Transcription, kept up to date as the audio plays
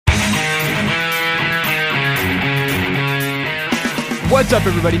What's up,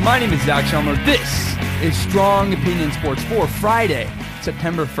 everybody? My name is Zach Shelmer. This is Strong Opinion Sports for Friday,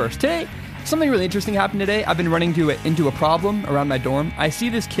 September 1st. Today, something really interesting happened today. I've been running into a problem around my dorm. I see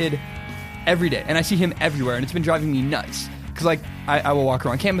this kid every day, and I see him everywhere, and it's been driving me nuts. Because, I will walk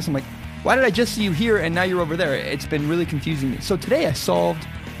around campus, I'm like, why did I just see you here, and now you're over there? It's been really confusing me. So today, I solved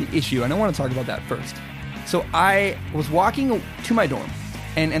the issue, and I want to talk about that first. So I was walking to my dorm,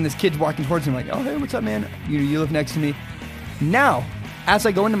 and this kid's walking towards me. I'm like, oh, hey, what's up, man? You live next to me. Now, as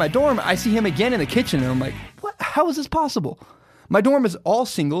I go into my dorm, I see him again in the kitchen, and I'm like, what? How is this possible? My dorm is all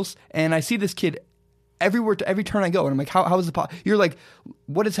singles, and I see this kid everywhere, to every turn I go, and I'm like, how is it possible? You're like,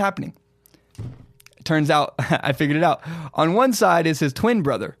 what is happening? It turns out, I figured it out. On one side is his twin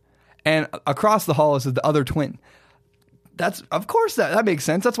brother, and across the hall is the other twin. Of course that makes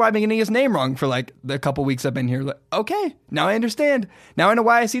sense. That's why I've been getting his name wrong for like the couple weeks I've been here. Like, okay, now I understand. Now I know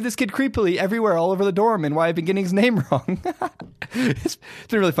why I see this kid creepily everywhere all over the dorm and why I've been getting his name wrong. It's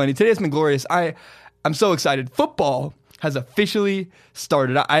been really funny. Today's been glorious. I'm so excited. Football has officially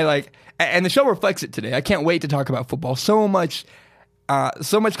started. And the show reflects it today. I can't wait to talk about football. So much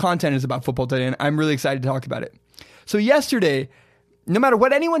content is about football today, and I'm really excited to talk about it. So yesterday, no matter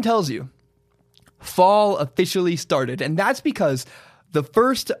what anyone tells you, fall officially started, and that's because the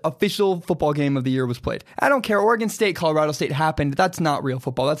first official football game of the year was played. I don't care. Oregon State, Colorado State happened. That's not real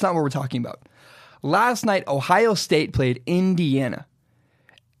football. That's not what we're talking about. Last night, Ohio State played Indiana.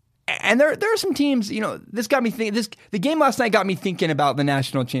 And there are some teams, this got me thinking. The game last night got me thinking about the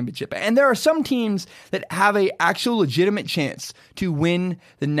national championship. And there are some teams that have a actual legitimate chance to win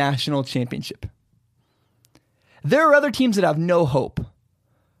the national championship. There are other teams that have no hope.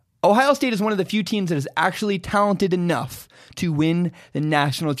 Ohio State is one of the few teams that is actually talented enough to win the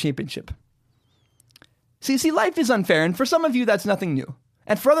national championship. See, life is unfair, and for some of you, that's nothing new.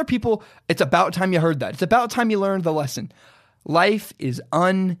 And for other people, it's about time you heard that. It's about time you learned the lesson. Life is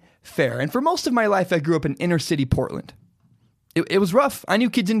unfair. And for most of my life, I grew up in inner city Portland. It was rough. I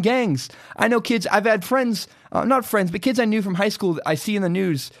knew kids in gangs. I know kids. I've had friends, not friends, but kids I knew from high school that I see in the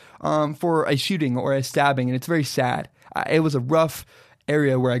news for a shooting or a stabbing, and it's very sad. It was a rough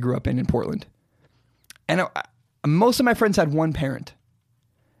area where I grew up in Portland. And most of my friends had one parent.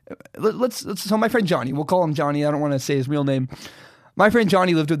 So my friend Johnny, we'll call him Johnny. I don't want to say his real name. My friend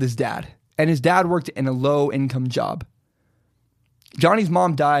Johnny lived with his dad, and his dad worked in a low-income job. Johnny's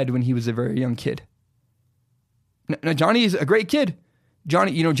mom died when he was a very young kid. Now Johnny is a great kid.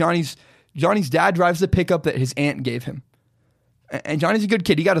 Johnny's dad drives the pickup that his aunt gave him. And Johnny's a good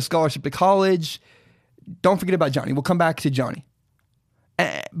kid. He got a scholarship to college. Don't forget about Johnny. We'll come back to Johnny.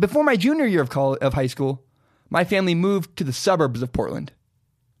 Before my junior year of high school, my family moved to the suburbs of Portland.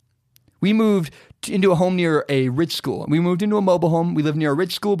 We moved into a home near a rich school. We moved into a mobile home. We lived near a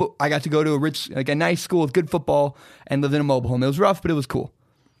rich school, but I got to go to a nice school with good football and lived in a mobile home. It was rough, but it was cool.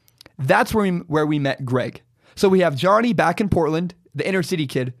 That's where we met Greg. So we have Johnny back in Portland, the inner city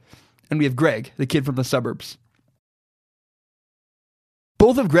kid, and we have Greg, the kid from the suburbs.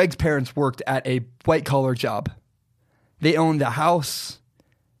 Both of Greg's parents worked at a white-collar job. They owned a house.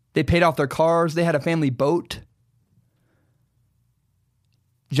 They paid off their cars. They had a family boat.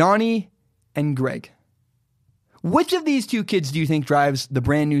 Johnny and Greg. Which of these two kids do you think drives the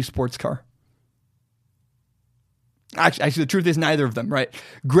brand new sports car? Actually, the truth is neither of them, right?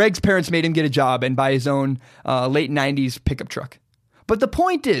 Greg's parents made him get a job and buy his own late 90s pickup truck. But the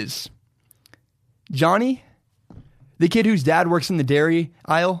point is, Johnny, the kid whose dad works in the dairy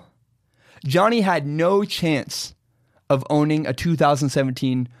aisle, Johnny had no chance of owning a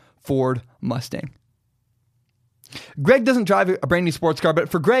 2017 Ford Mustang. Greg doesn't drive a brand new sports car, but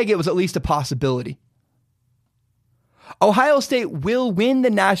for Greg, it was at least a possibility. Ohio State will win the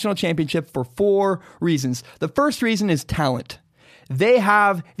national championship for 4 reasons. The first reason is talent. They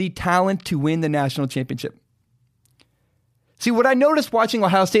have the talent to win the national championship. See, what I noticed watching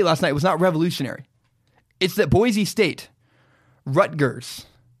Ohio State last night was not revolutionary. It's that Boise State, Rutgers,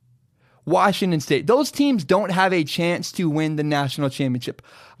 Washington State, those teams don't have a chance to win the national championship.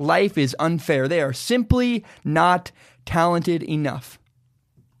 Life is unfair. They are simply not talented enough.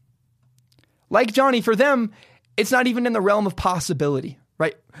 Like Johnny, for them, it's not even in the realm of possibility,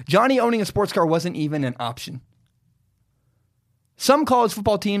 right? Johnny owning a sports car wasn't even an option. Some college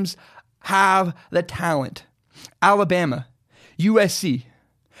football teams have the talent. Alabama, USC,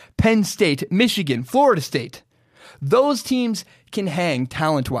 Penn State, Michigan, Florida State. Those teams can hang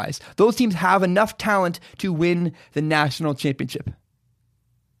talent-wise. Those teams have enough talent to win the national championship.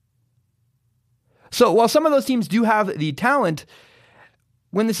 So while some of those teams do have the talent,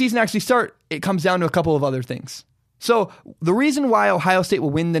 when the season actually starts, it comes down to a couple of other things. So the reason why Ohio State will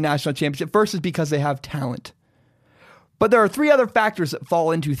win the national championship first is because they have talent. But there are three other factors that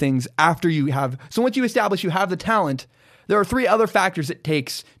fall into things after you have. So once you establish you have the talent, there are three other factors it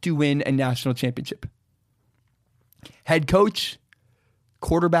takes to win a national championship: head coach,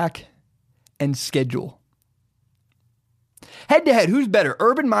 quarterback, and schedule. Head to head, who's better?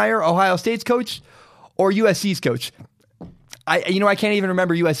 Urban Meyer, Ohio State's coach, or USC's coach? I can't even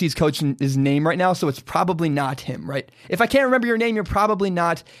remember USC's coach's name right now, so it's probably not him, right? If I can't remember your name, you're probably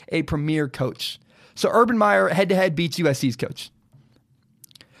not a premier coach. So Urban Meyer, head-to-head, beats USC's coach.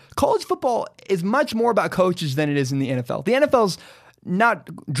 College football is much more about coaches than it is in the NFL. The NFL's not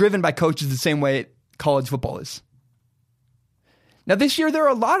driven by coaches the same way college football is. Now, this year, there are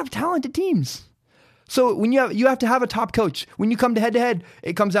a lot of talented teams. So when you have to have a top coach. When you come to head-to-head,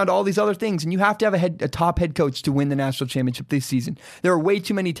 it comes down to all these other things, and you have to have a top head coach to win the national championship this season. There are way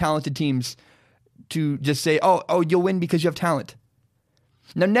too many talented teams to just say, oh, you'll win because you have talent.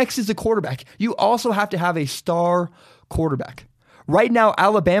 Now, next is the quarterback. You also have to have a star quarterback. Right now,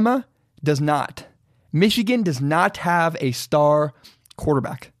 Alabama does not. Michigan does not have a star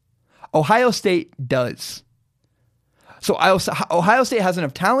quarterback. Ohio State does. So Ohio State has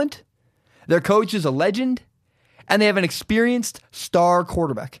enough talent. Their coach is a legend, and they have an experienced star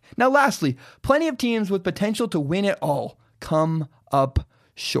quarterback. Now, lastly, plenty of teams with potential to win it all come up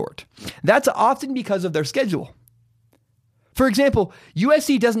short. That's often because of their schedule. For example,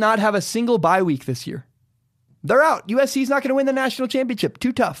 USC does not have a single bye week this year. They're out. USC's not going to win the national championship.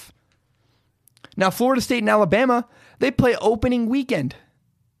 Too tough. Now, Florida State and Alabama, they play opening weekend.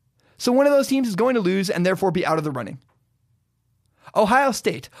 So one of those teams is going to lose and therefore be out of the running. Ohio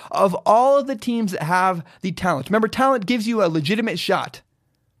State, of all of the teams that have the talent, remember, talent gives you a legitimate shot.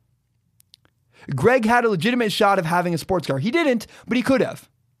 Greg had a legitimate shot of having a sports car. He didn't, but he could have.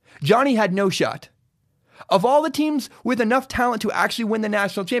 Johnny had no shot. Of all the teams with enough talent to actually win the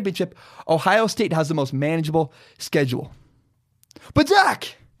national championship, Ohio State has the most manageable schedule. But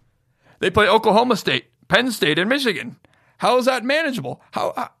Zach, they play Oklahoma State, Penn State, and Michigan. How is that manageable?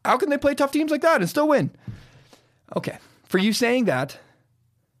 How can they play tough teams like that and still win? Okay, for you saying that,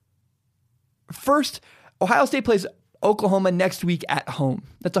 first, Ohio State plays Oklahoma next week at home.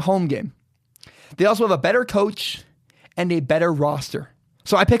 That's a home game. They also have a better coach and a better roster.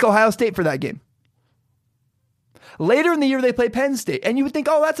 So I pick Ohio State for that game. Later in the year, they play Penn State. And you would think,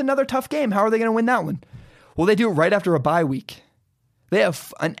 oh, that's another tough game. How are they going to win that one? Well, they do it right after a bye week. They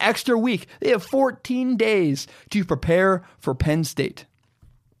have an extra week. They have 14 days to prepare for Penn State.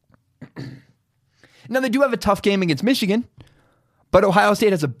 Now, they do have a tough game against Michigan, but Ohio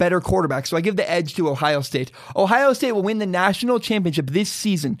State has a better quarterback, so I give the edge to Ohio State. Ohio State will win the national championship this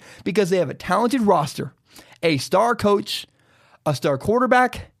season because they have a talented roster, a star coach, a star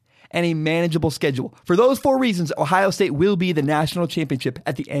quarterback, and a manageable schedule. For those four reasons, Ohio State will be the national championship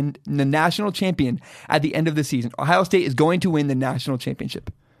at the end, the national champion at the end of the season. Ohio State is going to win the national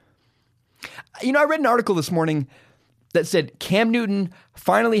championship. You know, I read an article this morning that said Cam Newton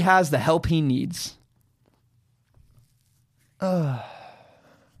finally has the help he needs. I'm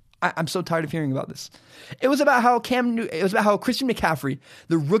so tired of hearing about this. It was about how Christian McCaffrey,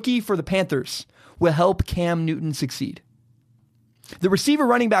 the rookie for the Panthers, will help Cam Newton succeed. The receiver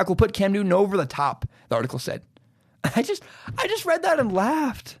running back will put Cam Newton over the top, the article said. I just read that and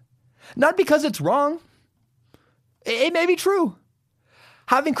laughed. Not because it's wrong. It may be true.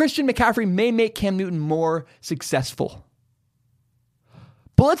 Having Christian McCaffrey may make Cam Newton more successful.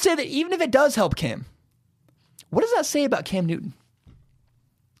 But let's say that even if it does help Cam, what does that say about Cam Newton?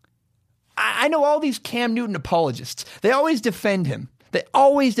 I know all these Cam Newton apologists. They always defend him. They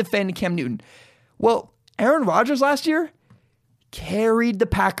always defend Cam Newton. Well, Aaron Rodgers last year carried the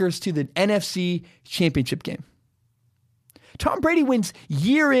Packers to the NFC Championship game. Tom Brady wins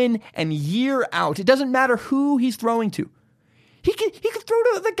year in and year out. It doesn't matter who he's throwing to. He could throw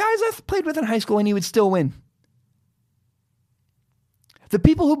to the guys I've played with in high school and he would still win. The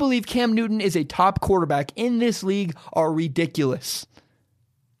people who believe Cam Newton is a top quarterback in this league are ridiculous.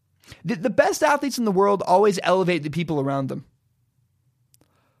 The best athletes in the world always elevate the people around them.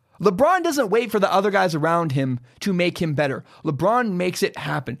 LeBron doesn't wait for the other guys around him to make him better. LeBron makes it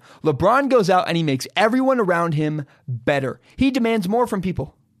happen. LeBron goes out and he makes everyone around him better. He demands more from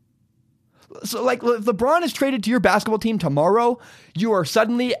people. So like if LeBron is traded to your basketball team tomorrow, you are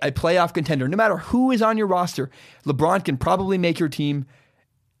suddenly a playoff contender. No matter who is on your roster, LeBron can probably make your team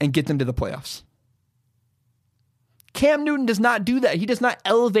and get them to the playoffs. Cam Newton does not do that. He does not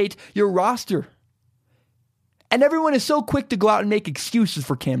elevate your roster. And everyone is so quick to go out and make excuses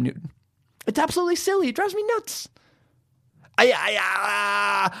for Cam Newton. It's absolutely silly. It drives me nuts.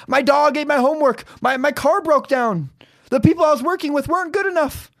 My dog ate my homework. My car broke down. The people I was working with weren't good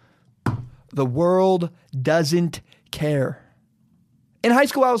enough. The world doesn't care. In high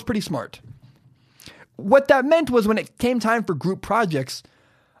school, I was pretty smart. What that meant was when it came time for group projects,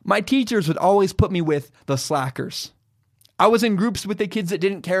 my teachers would always put me with the slackers. I was in groups with the kids that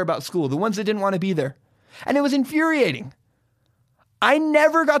didn't care about school, the ones that didn't want to be there. And it was infuriating. I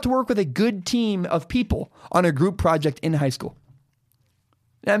never got to work with a good team of people on a group project in high school.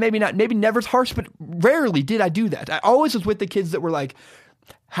 Now, maybe never's harsh, but rarely did I do that. I always was with the kids that were like,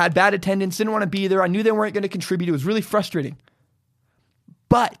 had bad attendance, didn't want to be there. I knew they weren't going to contribute. It was really frustrating.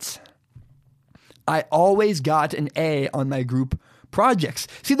 But I always got an A on my group projects.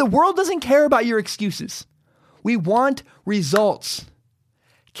 See, the world doesn't care about your excuses. We want results.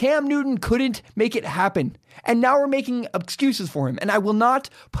 Cam Newton couldn't make it happen, and now we're making excuses for him, and I will not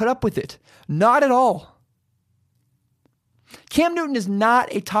put up with it. Not at all. Cam Newton is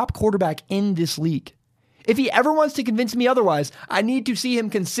not a top quarterback in this league. If he ever wants to convince me otherwise, I need to see him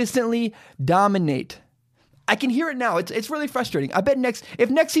consistently dominate. I can hear it now. It's really frustrating. I bet if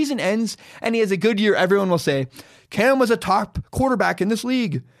next season ends and he has a good year, everyone will say, Cam was a top quarterback in this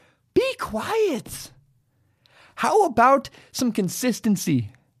league. Be quiet. How about some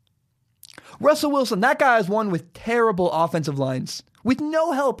consistency? Russell Wilson, that guy is one with terrible offensive lines. With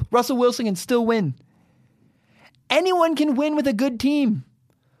no help, Russell Wilson can still win. Anyone can win with a good team.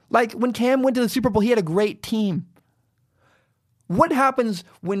 Like when Cam went to the Super Bowl, he had a great team. What happens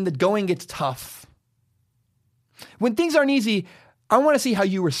when the going gets tough? When things aren't easy, I want to see how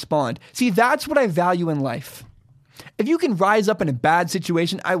you respond. See, that's what I value in life. If you can rise up in a bad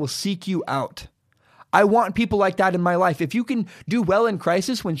situation, I will seek you out. I want people like that in my life. If you can do well in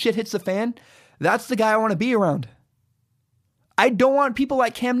crisis when shit hits the fan, that's the guy I want to be around. I don't want people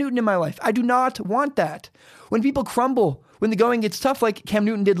like Cam Newton in my life. I do not want that. When people crumble, when the going gets tough like Cam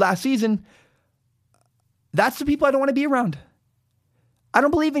Newton did last season, that's the people I don't want to be around. I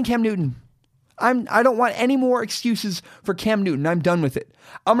don't believe in Cam Newton. I don't want any more excuses for Cam Newton. I'm done with it.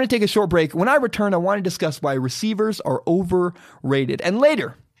 I'm going to take a short break. When I return, I want to discuss why receivers are overrated. And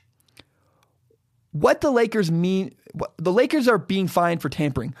later, what the Lakers mean. The Lakers are being fined for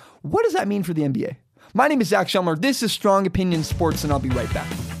tampering. What does that mean for the NBA? My name is Zach Shelmer. This is Strong Opinion Sports, and I'll be right back.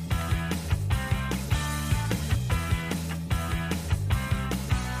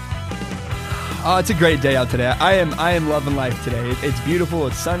 Oh, it's a great day out today. I am loving life today. It's beautiful.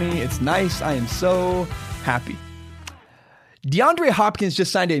 It's sunny. It's nice. I am so happy. DeAndre Hopkins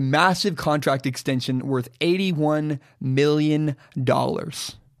just signed a massive contract extension worth $81 million.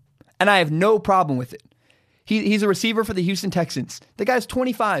 And I have no problem with it. He's a receiver for the Houston Texans. The guy's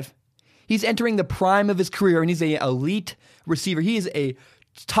 25. He's entering the prime of his career, and he's an elite receiver. He is a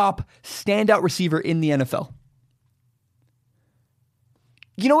top standout receiver in the NFL.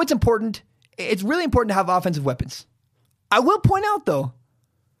 You know what's important? It's really important to have offensive weapons. I will point out, though,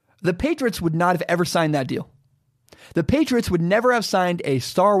 the Patriots would not have ever signed that deal. The Patriots would never have signed a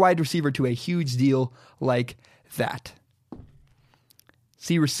star wide receiver to a huge deal like that.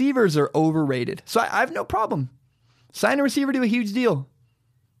 See, receivers are overrated. So I have no problem. Sign a receiver to a huge deal.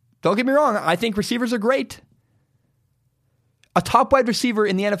 Don't get me wrong. I think receivers are great. A top wide receiver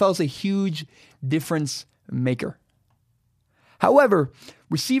in the NFL is a huge difference maker. However,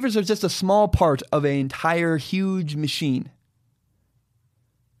 receivers are just a small part of an entire huge machine.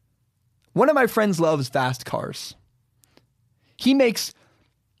 One of my friends loves fast cars. He makes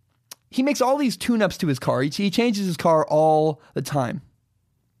all these tune-ups to his car. He changes his car all the time.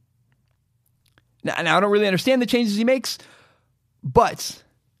 Now, I don't really understand the changes he makes, but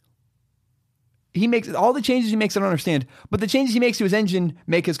he makes all the changes he makes. I don't understand, but the changes he makes to his engine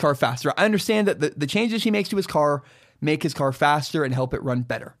make his car faster. I understand that the changes he makes to his car make his car faster and help it run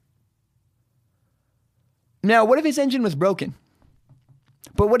better. Now, what if his engine was broken?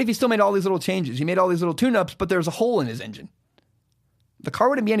 But what if he still made all these little changes? He made all these little tune-ups, but there's a hole in his engine. The car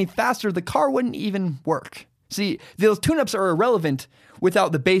wouldn't be any faster. The car wouldn't even work. See, those tune-ups are irrelevant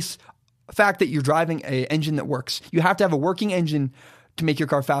without the base fact that you're driving an engine that works. You have to have a working engine to make your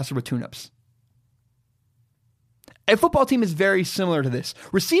car faster with tune-ups. A football team is very similar to this.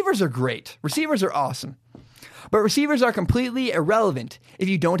 Receivers are great. Receivers are awesome. But receivers are completely irrelevant if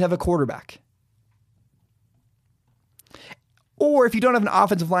you don't have a quarterback. Or if you don't have an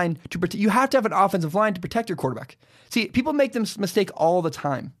offensive line to protect, you have to have an offensive line to protect your quarterback. See, people make this mistake all the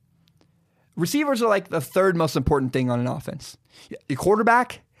time. Receivers are like the third most important thing on an offense. Your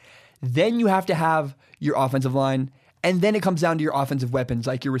quarterback, then you have to have your offensive line, and then it comes down to your offensive weapons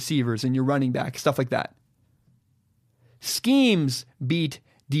like your receivers and your running back, stuff like that. Schemes beat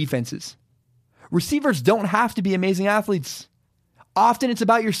defenses. Receivers don't have to be amazing athletes. Often it's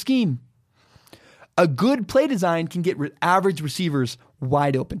about your scheme. A good play design can get average receivers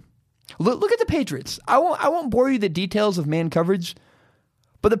wide open. Look at the Patriots. I won't bore you with the details of man coverage,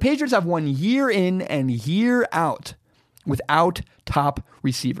 but the Patriots have won year in and year out without top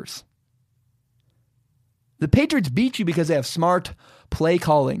receivers. The Patriots beat you because they have smart play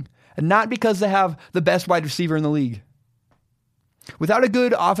calling, and not because they have the best wide receiver in the league. Without a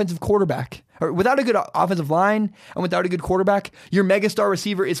good offensive quarterback, or without a good offensive line, and without a good quarterback, your megastar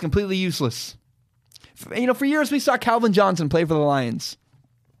receiver is completely useless. For years we saw Calvin Johnson play for the Lions.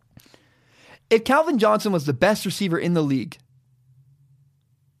 If Calvin Johnson was the best receiver in the league,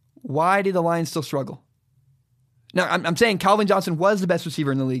 why did the Lions still struggle? Now, I'm saying Calvin Johnson was the best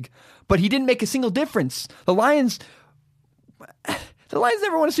receiver in the league, but he didn't make a single difference. The Lions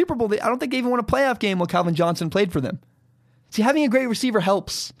never won a Super Bowl. I don't think they even won a playoff game while Calvin Johnson played for them. See, having a great receiver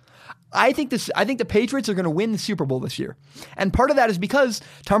helps. I think the Patriots are going to win the Super Bowl this year. And part of that is because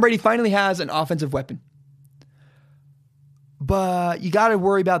Tom Brady finally has an offensive weapon. But you got to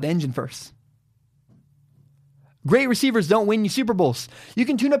worry about the engine first. Great receivers don't win you Super Bowls. You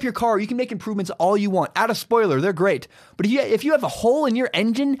can tune up your car. You can make improvements all you want. Add a spoiler. They're great. But if you have a hole in your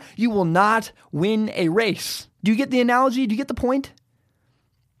engine, you will not win a race. Do you get the analogy? Do you get the point?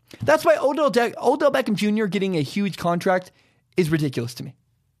 That's why Odell Beckham Jr. getting a huge contract is ridiculous to me.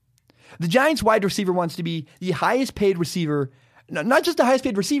 The Giants wide receiver wants to be the highest paid receiver. Not just the highest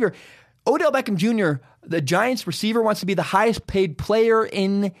paid receiver. Odell Beckham Jr., the Giants receiver, wants to be the highest paid player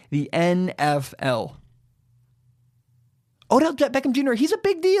in the NFL. Odell Beckham Jr., he's a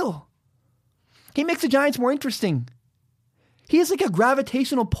big deal. He makes the Giants more interesting. He is like a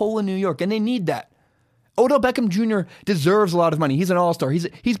gravitational pull in New York, and they need that. Odell Beckham Jr. deserves a lot of money. He's an all-star. He's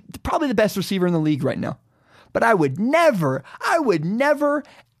probably the best receiver in the league right now. But I would never,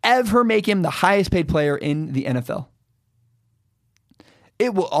 ever make him the highest paid player in the NFL.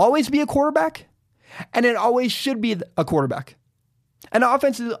 It will always be a quarterback, and it always should be a quarterback. And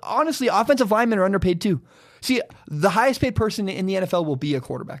offensive linemen are underpaid too. See, the highest paid person in the NFL will be a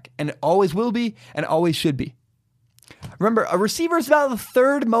quarterback, and it always will be, and always should be. Remember, a receiver is about the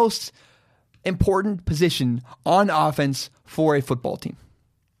third most important position on offense for a football team.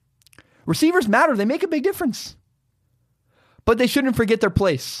 Receivers matter. They make a big difference. But they shouldn't forget their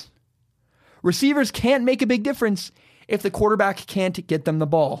place. Receivers can't make a big difference if the quarterback can't get them the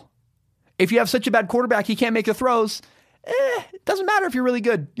ball. If you have such a bad quarterback, he can't make the throws, it doesn't matter if you're really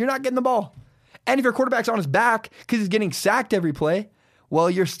good. You're not getting the ball. And if your quarterback's on his back because he's getting sacked every play, well,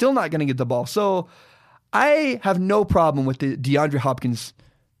 you're still not going to get the ball. So I have no problem with the DeAndre Hopkins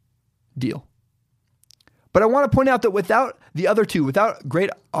deal. But I want to point out that without the other two, without great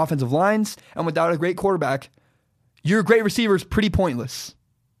offensive lines and without a great quarterback, your great receiver is pretty pointless.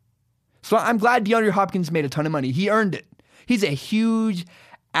 So I'm glad DeAndre Hopkins made a ton of money. He earned it. He's a huge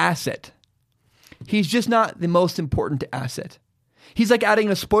asset. He's just not the most important asset. He's like adding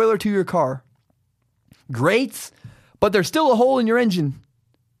a spoiler to your car. Great, but there's still a hole in your engine.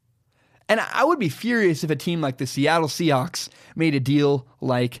 And I would be furious if a team like the Seattle Seahawks made a deal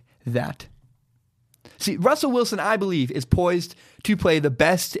like that. See, Russell Wilson, I believe, is poised to play the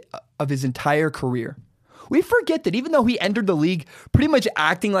best of his entire career. We forget that even though he entered the league pretty much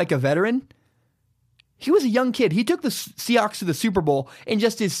acting like a veteran, he was a young kid. He took the Seahawks to the Super Bowl in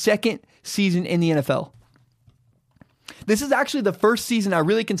just his second season in the NFL. This is actually the first season I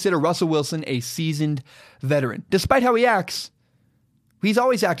really consider Russell Wilson a seasoned veteran. Despite how he acts, he's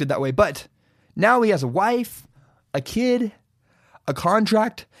always acted that way. But now he has a wife, a kid, a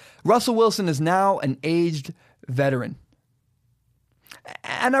contract. Russell Wilson is now an aged veteran.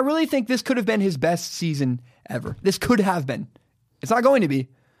 And I really think this could have been his best season ever. This could have been. It's not going to be.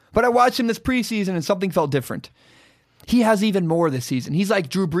 But I watched him this preseason and something felt different. He has even more this season. He's like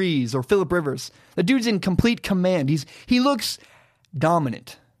Drew Brees or Phillip Rivers. The dude's in complete command. He looks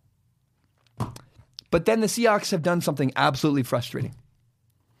dominant. But then the Seahawks have done something absolutely frustrating.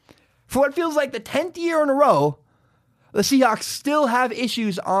 For what feels like the 10th year in a row, the Seahawks still have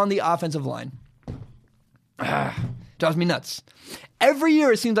issues on the offensive line. Drives me nuts. Every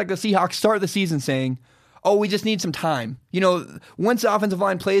year it seems like the Seahawks start the season saying, oh, we just need some time. Once the offensive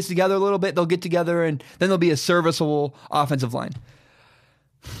line plays together a little bit, they'll get together and then there'll be a serviceable offensive line.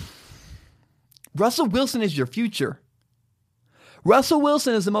 Russell Wilson is your future. Russell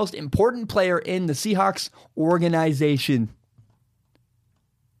Wilson is the most important player in the Seahawks organization.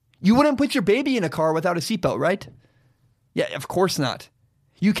 You wouldn't put your baby in a car without a seatbelt, right? Yeah, of course not.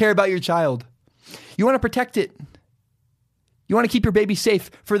 You care about your child. You want to protect it. You want to keep your baby safe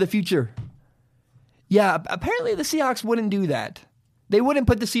for the future. Yeah, apparently the Seahawks wouldn't do that. They wouldn't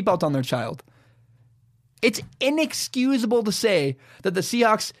put the seatbelt on their child. It's inexcusable to say that the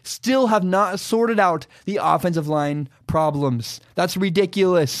Seahawks still have not sorted out the offensive line problems. That's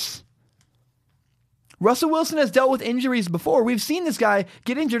ridiculous. Russell Wilson has dealt with injuries before. We've seen this guy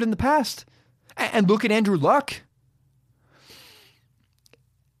get injured in the past. And look at Andrew Luck.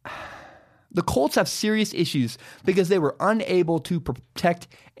 The Colts have serious issues because they were unable to protect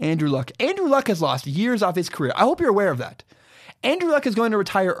Andrew Luck. Andrew Luck has lost years off his career. I hope you're aware of that. Andrew Luck is going to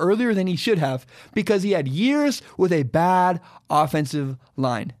retire earlier than he should have because he had years with a bad offensive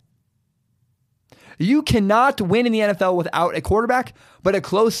line. You cannot win in the NFL without a quarterback, but a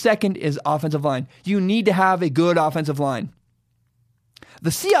close second is offensive line. You need to have a good offensive line. The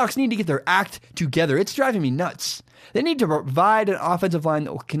Seahawks need to get their act together. It's driving me nuts. They need to provide an offensive line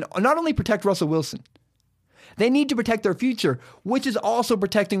that can not only protect Russell Wilson, they need to protect their future, which is also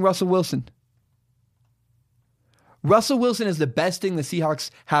protecting Russell Wilson. Russell Wilson is the best thing the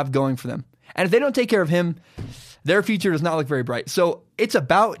Seahawks have going for them. And if they don't take care of him, their future does not look very bright. So it's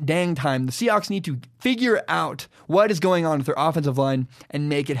about dang time. The Seahawks need to figure out what is going on with their offensive line and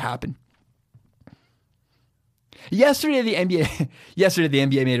make it happen. Yesterday, the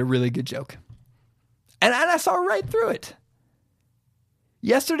NBA made a really good joke. And I saw right through it.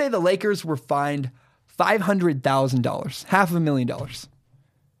 Yesterday, the Lakers were fined $500,000, $500,000.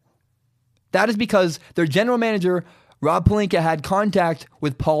 That is because their general manager, Rob Pelinka, had contact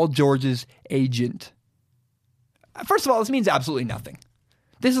with Paul George's agent. First of all, this means absolutely nothing.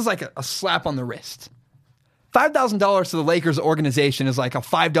 This is like a slap on the wrist. $5,000 to the Lakers organization is like a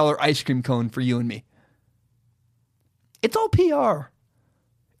 $5 ice cream cone for you and me. It's all PR.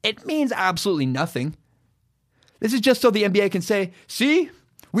 It means absolutely nothing. This is just so the NBA can say, see,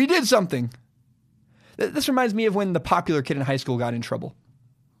 we did something. This reminds me of when the popular kid in high school got in trouble.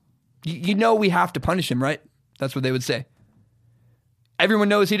 You know we have to punish him, right? That's what they would say. Everyone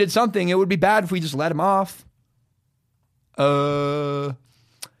knows he did something. It would be bad if we just let him off.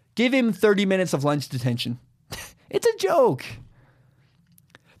 Give him 30 minutes of lunch detention. It's a joke.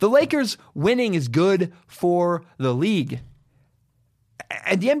 The Lakers winning is good for the league.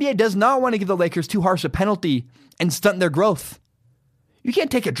 And the NBA does not want to give the Lakers too harsh a penalty and stunt their growth. You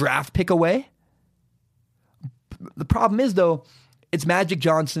can't take a draft pick away. The problem is, though, it's Magic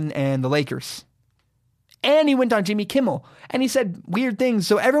Johnson and the Lakers. And he went on Jimmy Kimmel and he said weird things,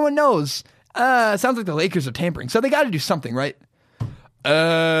 so everyone knows. It sounds like the Lakers are tampering, so they got to do something, right?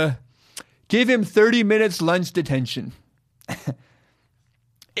 Give him 30 minutes lunch detention.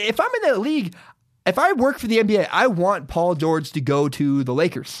 If I'm in the league, if I work for the NBA, I want Paul George to go to the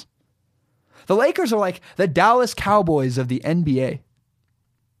Lakers. The Lakers are like the Dallas Cowboys of the NBA.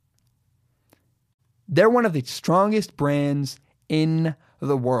 They're one of the strongest brands in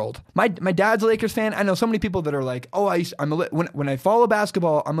the world. My dad's a Lakers fan. I know so many people that are like, when I follow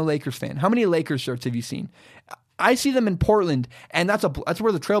basketball, I'm a Lakers fan. How many Lakers shirts have you seen? I see them in Portland, and that's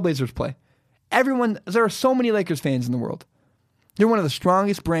where the Trailblazers play. There are so many Lakers fans in the world. They're one of the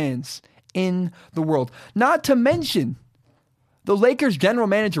strongest brands in the world. Not to mention, the Lakers general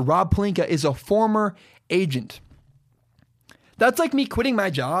manager, Rob Pelinka, is a former agent. That's like me quitting my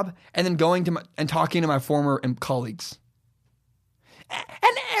job and then going to and talking to my former colleagues.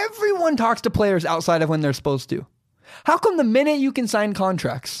 And everyone talks to players outside of when they're supposed to. How come the minute you can sign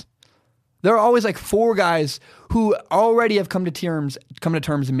contracts, there are always like 4 guys who already have come to terms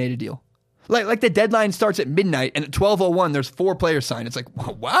and made a deal? Like the deadline starts at midnight and at 12:01 there's 4 players signed. It's like,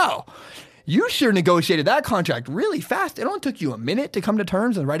 wow, you sure negotiated that contract really fast. It only took you a minute to come to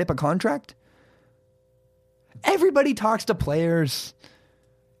terms and write up a contract. Everybody talks to players.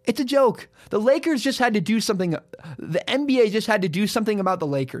 It's a joke. The Lakers just had to do something. The NBA just had to do something about the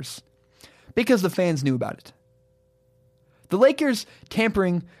Lakers because the fans knew about it. The Lakers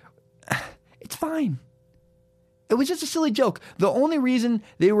tampering, it's fine. It was just a silly joke. The only reason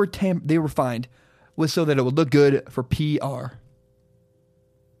they were fined was so that it would look good for PR.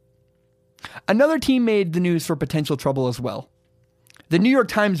 Another team made the news for potential trouble as well. The New York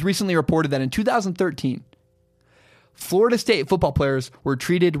Times recently reported that in 2013, Florida State football players were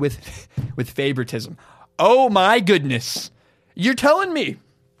treated with favoritism. Oh my goodness. You're telling me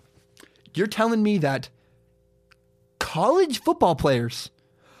that college football players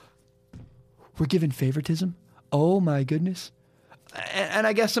were given favoritism? Oh my goodness. And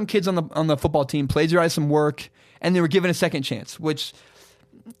I guess some kids on the football team plagiarized some work and they were given a second chance,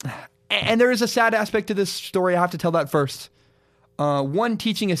 and there is a sad aspect to this story. I have to tell that first. One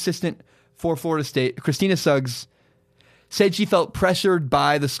teaching assistant for Florida State, Christina Suggs, said she felt pressured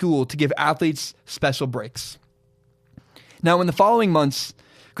by the school to give athletes special breaks. Now, in the following months,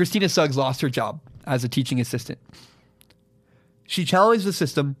 Christina Suggs lost her job as a teaching assistant. She challenged the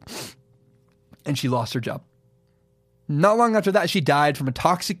system and she lost her job. Not long after that, she died from a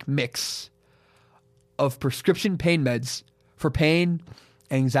toxic mix of prescription pain meds for pain,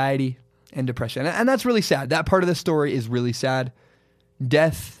 anxiety, and depression. And that's really sad. That part of the story is really sad.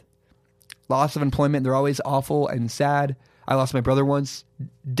 Death, loss of employment, they're always awful and sad. I lost my brother once.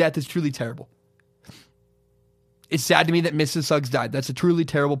 Death is truly terrible. It's sad to me that Mrs. Suggs died. That's a truly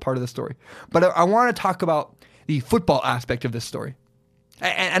terrible part of the story. But I want to talk about the football aspect of this story.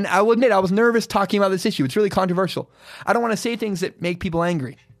 And I will admit, I was nervous talking about this issue. It's really controversial. I don't want to say things that make people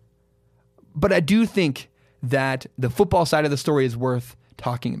angry. But I do think that the football side of the story is worth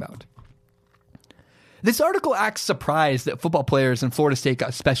talking about. This article acts surprised that football players in Florida State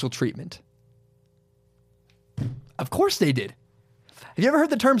got special treatment. Of course they did. Have you ever heard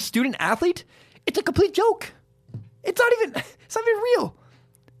the term student athlete? It's a complete joke. It's not even real.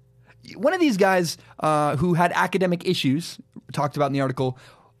 One of these guys who had academic issues, talked about in the article,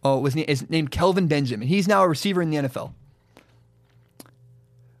 is named Kelvin Benjamin. He's now a receiver in the NFL.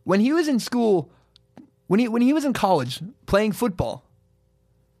 When he was in school, when he was in college playing football,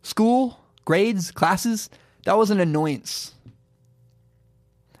 school, grades, classes, that was an annoyance.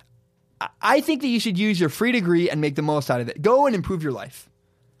 I think that you should use your free degree and make the most out of it. Go and improve your life.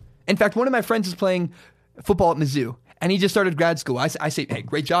 In fact, one of my friends is playing football at Mizzou, and he just started grad school. I say, hey,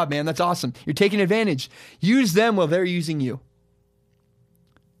 great job, man. That's awesome. You're taking advantage. Use them while they're using you.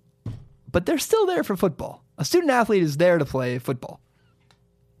 But they're still there for football. A student athlete is there to play football,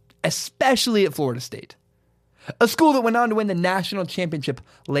 especially at Florida State, a school that went on to win the national championship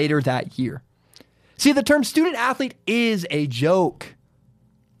later that year. See, the term student athlete is a joke.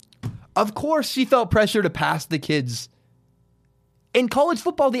 Of course, she felt pressure to pass the kids. In college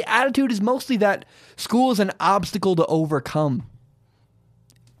football, the attitude is mostly that school is an obstacle to overcome.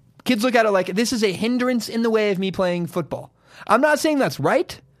 Kids look at it like, this is a hindrance in the way of me playing football. I'm not saying that's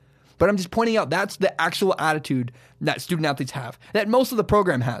right, but I'm just pointing out that's the actual attitude that student athletes have, that most of the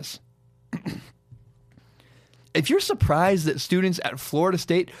program has. If you're surprised that students at Florida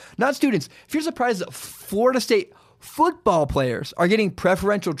State, if you're surprised that Florida State football players are getting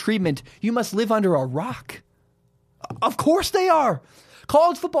preferential treatment, you must live under a rock. Of course they are.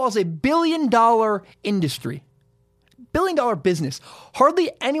 College football is a $1 billion industry. $1 billion business.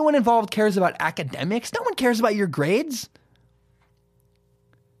 Hardly anyone involved cares about academics. No one cares about your grades.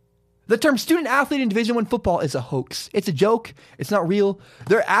 The term student athlete in Division I football is a hoax. It's a joke. It's not real.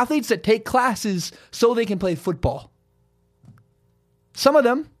 They're athletes that take classes so they can play football. Some of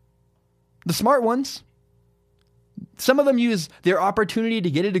them, the smart ones, some of them use their opportunity to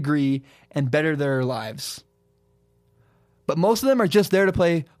get a degree and better their lives. But most of them are just there to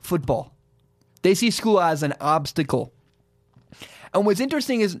play football. They see school as an obstacle. And what's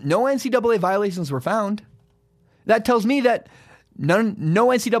interesting is no NCAA violations were found. That tells me that no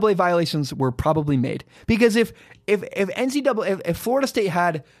NCAA violations were probably made. Because if Florida State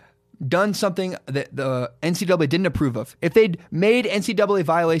had done something that the NCAA didn't approve of, if they'd made NCAA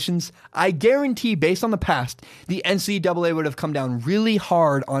violations, I guarantee, based on the past, the NCAA would have come down really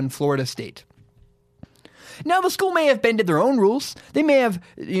hard on Florida State. Now, the school may have bended their own rules. They may have,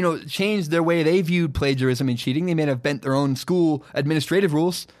 changed their way they viewed plagiarism and cheating. They may have bent their own school administrative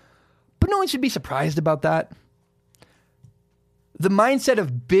rules. But no one should be surprised about that. The mindset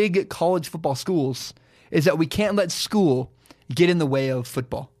of big college football schools is that we can't let school get in the way of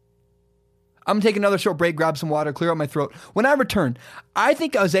football. I'm going to take another short break, grab some water, clear out my throat. When I return, I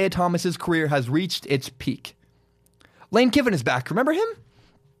think Isaiah Thomas's career has reached its peak. Lane Kiffin is back. Remember him?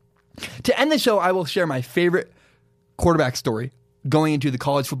 To end the show, I will share my favorite quarterback story going into the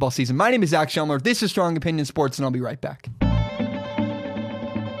college football season. My name is Zach Shelmer. This is Strong Opinion Sports, and I'll be right back.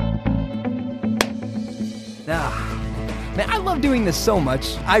 Man, I love doing this so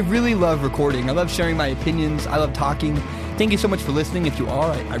much. I really love recording. I love sharing my opinions. I love talking. Thank you so much for listening. If you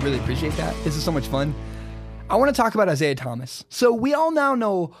are, I really appreciate that. This is so much fun. I want to talk about Isaiah Thomas. So we all now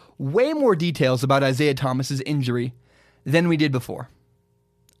know way more details about Isaiah Thomas's injury than we did before.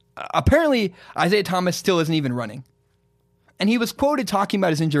 Apparently, Isaiah Thomas still isn't even running. And he was quoted talking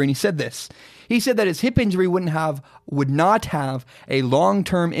about his injury, and he said this. He said that his hip injury would not have a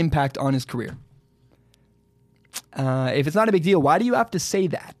long-term impact on his career. If it's not a big deal, why do you have to say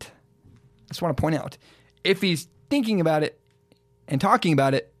that? I just want to point out. If he's thinking about it and talking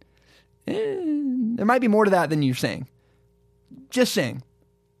about it, there might be more to that than you're saying. Just saying.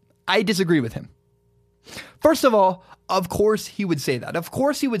 I disagree with him. First of all, of course he would say that. Of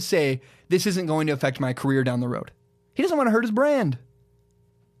course he would say, this isn't going to affect my career down the road. He doesn't want to hurt his brand.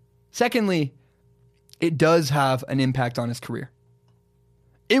 Secondly, it does have an impact on his career.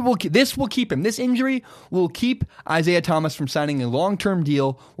 This will keep him. This injury will keep Isaiah Thomas from signing a long-term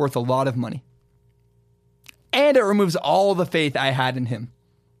deal worth a lot of money. And it removes all the faith I had in him.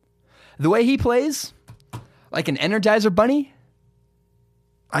 The way he plays, like an Energizer bunny,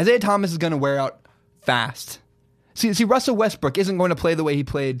 Isaiah Thomas is going to wear out fast. See, Russell Westbrook isn't going to play the way he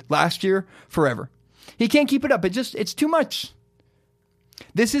played last year forever. He can't keep it up. It's too much.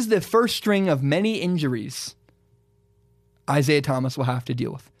 This is the first string of many injuries Isaiah Thomas will have to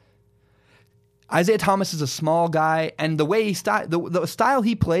deal with. Isaiah Thomas is a small guy, and the way the style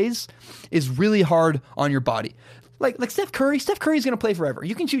he plays is really hard on your body. Like Steph Curry. Steph Curry's going to play forever.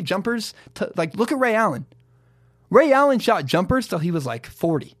 You can shoot jumpers. Look at Ray Allen. Ray Allen shot jumpers till he was like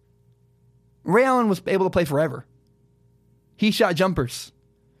 40. Ray Allen was able to play forever. He shot jumpers.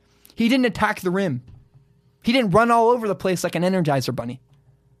 He didn't attack the rim. He didn't run all over the place like an Energizer bunny.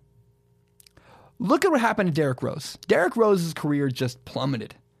 Look at what happened to Derrick Rose. Derrick Rose's career just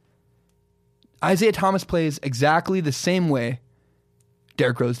plummeted. Isaiah Thomas plays exactly the same way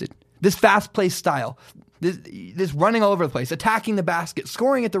Derrick Rose did. This fast-paced style, this running all over the place, attacking the basket,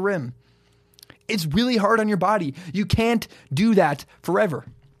 scoring at the rim. It's really hard on your body. You can't do that forever.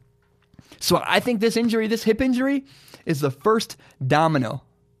 So I think this hip injury, is the first domino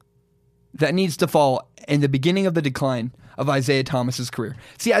that needs to fall in the beginning of the decline of Isaiah Thomas's career.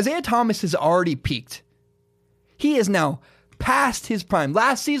 See, Isaiah Thomas has already peaked. He is now past his prime.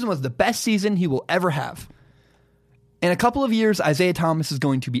 Last season was the best season he will ever have. In a couple of years, Isaiah Thomas is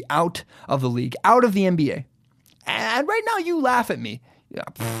going to be out of the league, out of the NBA. And right now, you laugh at me. Yeah,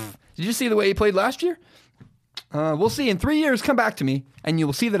 did you see the way he played last year? We'll see. In 3 years, come back to me, and you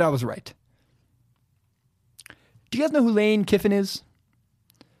will see that I was right. Do you guys know who Lane Kiffin is?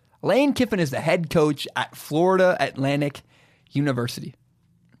 Lane Kiffin is the head coach at Florida Atlantic University.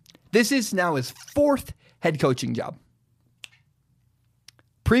 This is now his fourth head coaching job.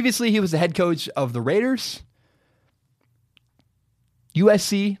 Previously, he was the head coach of the Raiders,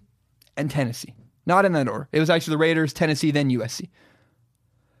 USC, and Tennessee. Not in that order. It was actually the Raiders, Tennessee, then USC.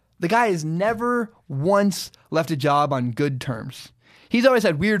 The guy has never once left a job on good terms. He's always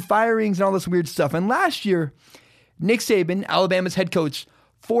had weird firings and all this weird stuff. And last year, Nick Saban, Alabama's head coach,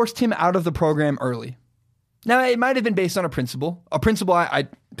 forced him out of the program early. Now, it might have been based on a principle. A principle I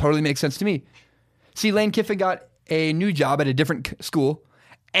totally makes sense to me. See, Lane Kiffin got a new job at a different school,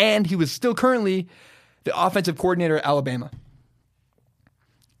 and he was still currently the offensive coordinator at Alabama.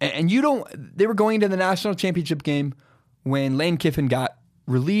 And they were going into the national championship game when Lane Kiffin got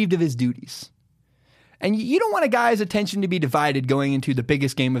relieved of his duties. And you don't want a guy's attention to be divided going into the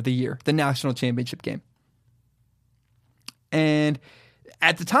biggest game of the year, the national championship game. And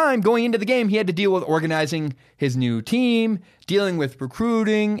at the time, going into the game, he had to deal with organizing his new team, dealing with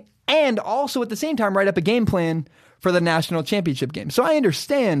recruiting, and also at the same time write up a game plan for the national championship game. So I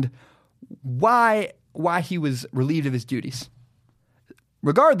understand why he was relieved of his duties.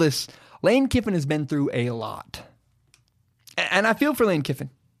 Regardless, Lane Kiffin has been through a lot. And I feel for Lane Kiffin.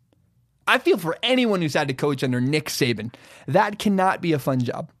 I feel for anyone who's had to coach under Nick Saban. That cannot be a fun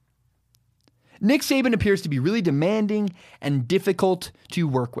job. Nick Saban appears to be really demanding and difficult to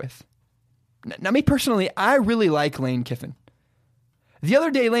work with. Now, me personally, I really like Lane Kiffin. The other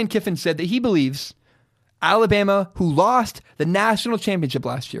day, Lane Kiffin said that he believes Alabama, who lost the national championship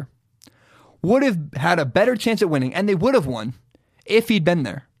last year, would have had a better chance at winning, and they would have won if he'd been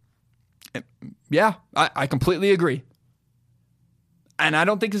there. Yeah, I completely agree. And I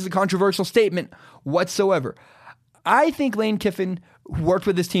don't think this is a controversial statement whatsoever. I think Lane Kiffin worked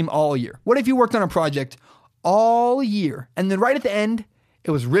with this team all year. What if you worked on a project all year, and then right at the end,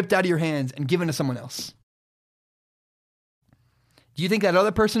 it was ripped out of your hands and given to someone else? Do you think that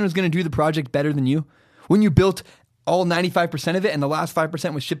other person was going to do the project better than you? When you built all 95% of it and the last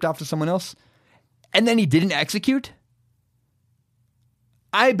 5% was shipped off to someone else, and then he didn't execute?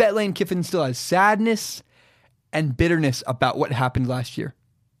 I bet Lane Kiffin still has sadness and bitterness about what happened last year.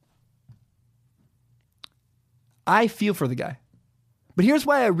 I feel for the guy. But here's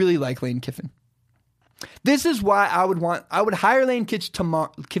why I really like Lane Kiffin. This is why I would hire Lane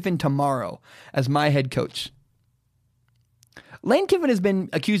Kiffin tomorrow as my head coach. Lane Kiffin has been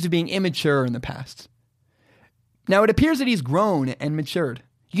accused of being immature in the past. Now it appears that he's grown and matured.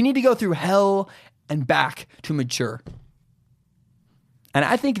 You need to go through hell and back to mature. And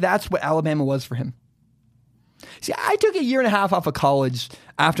I think that's what Alabama was for him. See, I took a year and a half off of college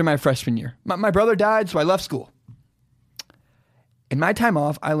after my freshman year. My brother died, so I left school. In my time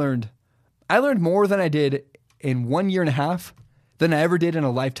off, I learned more than I did in 1 year and a half than I ever did in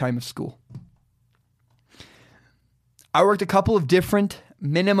a lifetime of school. I worked a couple of different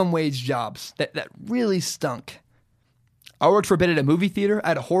minimum wage jobs that really stunk. I worked for a bit at a movie theater. I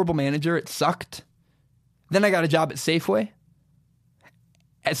had a horrible manager. It sucked. Then I got a job at Safeway.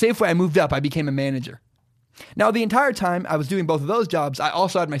 At Safeway, I moved up. I became a manager. Now, the entire time I was doing both of those jobs, I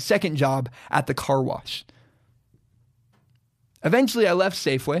also had my second job at the car wash. Eventually, I left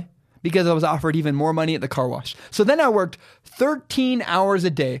Safeway because I was offered even more money at the car wash. So then I worked 13 hours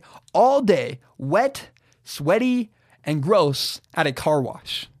a day, all day, wet, sweaty, and gross at a car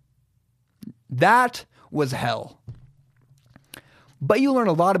wash. That was hell. But you learn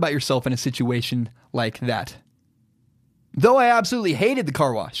a lot about yourself in a situation like that. Though I absolutely hated the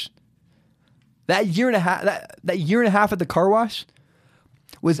car wash, that year and a half at the car wash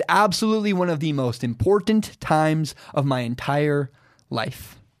was absolutely one of the most important times of my entire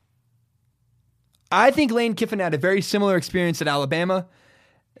life. I think Lane Kiffin had a very similar experience at Alabama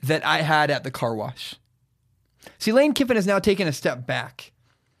that I had at the car wash. See, Lane Kiffin has now taken a step back.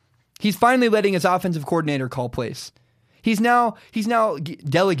 He's finally letting his offensive coordinator call plays. He's now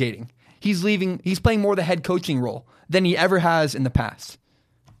delegating. He's playing more the head coaching role than he ever has in the past.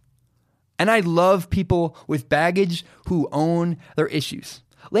 And I love people with baggage who own their issues.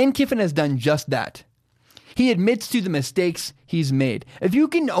 Lane Kiffin has done just that. He admits to the mistakes he's made. If you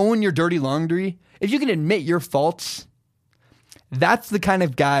can own your dirty laundry, if you can admit your faults, that's the kind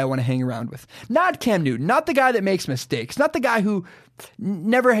of guy I want to hang around with. Not Cam Newton, not the guy that makes mistakes, not the guy who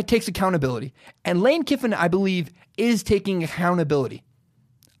never takes accountability. And Lane Kiffin, I believe, is taking accountability.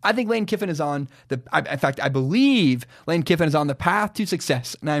 I think Lane Kiffin is I believe Lane Kiffin is on the path to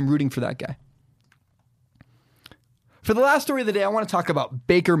success, and I'm rooting for that guy. For the last story of the day, I want to talk about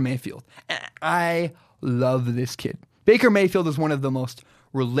Baker Mayfield. I love this kid. Baker Mayfield is one of the most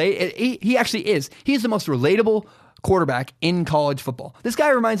he actually is. He's the most relatable quarterback in college football. This guy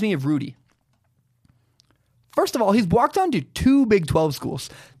reminds me of Rudy. First of all, he's walked on to 2 Big 12 schools.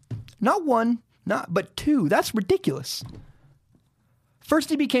 Not one, but 2. That's ridiculous. First,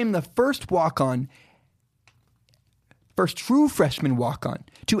 he became the first true freshman walk-on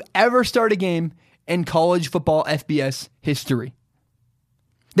to ever start a game in college football FBS history.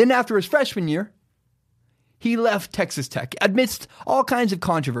 Then after his freshman year, he left Texas Tech amidst all kinds of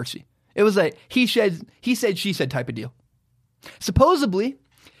controversy. It was a he said, she said type of deal. Supposedly,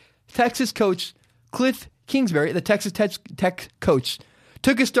 Texas coach Cliff Kingsbury, the Texas Tech coach,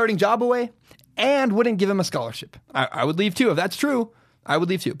 took his starting job away and wouldn't give him a scholarship. I would leave too. If that's true, I would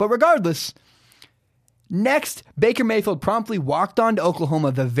leave too. But regardless, next, Baker Mayfield promptly walked on to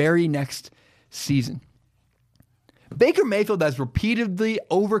Oklahoma the very next season. Baker Mayfield has repeatedly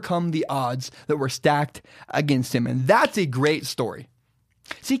overcome the odds that were stacked against him, and that's a great story.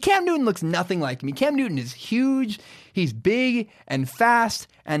 See, Cam Newton looks nothing like me. Cam Newton is huge, he's big and fast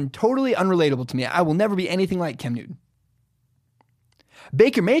and totally unrelatable to me. I will never be anything like Cam Newton.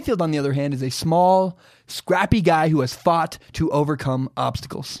 Baker Mayfield, on the other hand, is a small, scrappy guy who has fought to overcome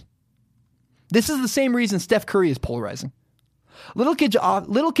obstacles. This is the same reason Steph Curry is polarizing. Little kids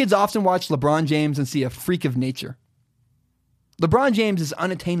often watch LeBron James and see a freak of nature. LeBron James is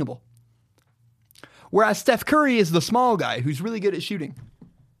unattainable, whereas Steph Curry is the small guy who's really good at shooting.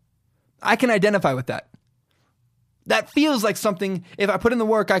 I can identify with that. That feels like something, if I put in the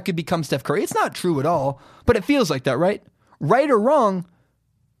work, I could become Steph Curry. It's not true at all, but it feels like that, right? Right or wrong,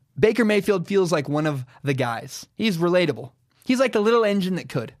 Baker Mayfield feels like one of the guys. He's relatable. He's like the little engine that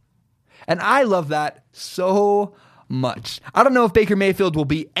could. And I love that so much. I don't know if Baker Mayfield will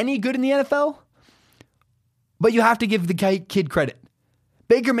be any good in the NFL, but you have to give the kid credit.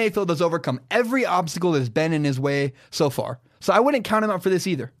 Baker Mayfield has overcome every obstacle that has been in his way so far. So I wouldn't count him out for this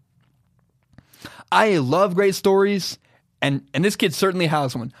either. I love great stories, and this kid certainly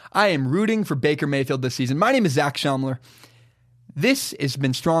has one. I am rooting for Baker Mayfield this season. My name is Zach Schaumler. This has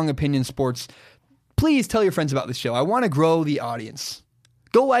been Strong Opinion Sports. Please tell your friends about this show. I want to grow the audience.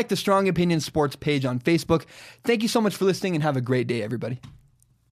 Go like the Strong Opinion Sports page on Facebook. Thank you so much for listening, and have a great day, everybody.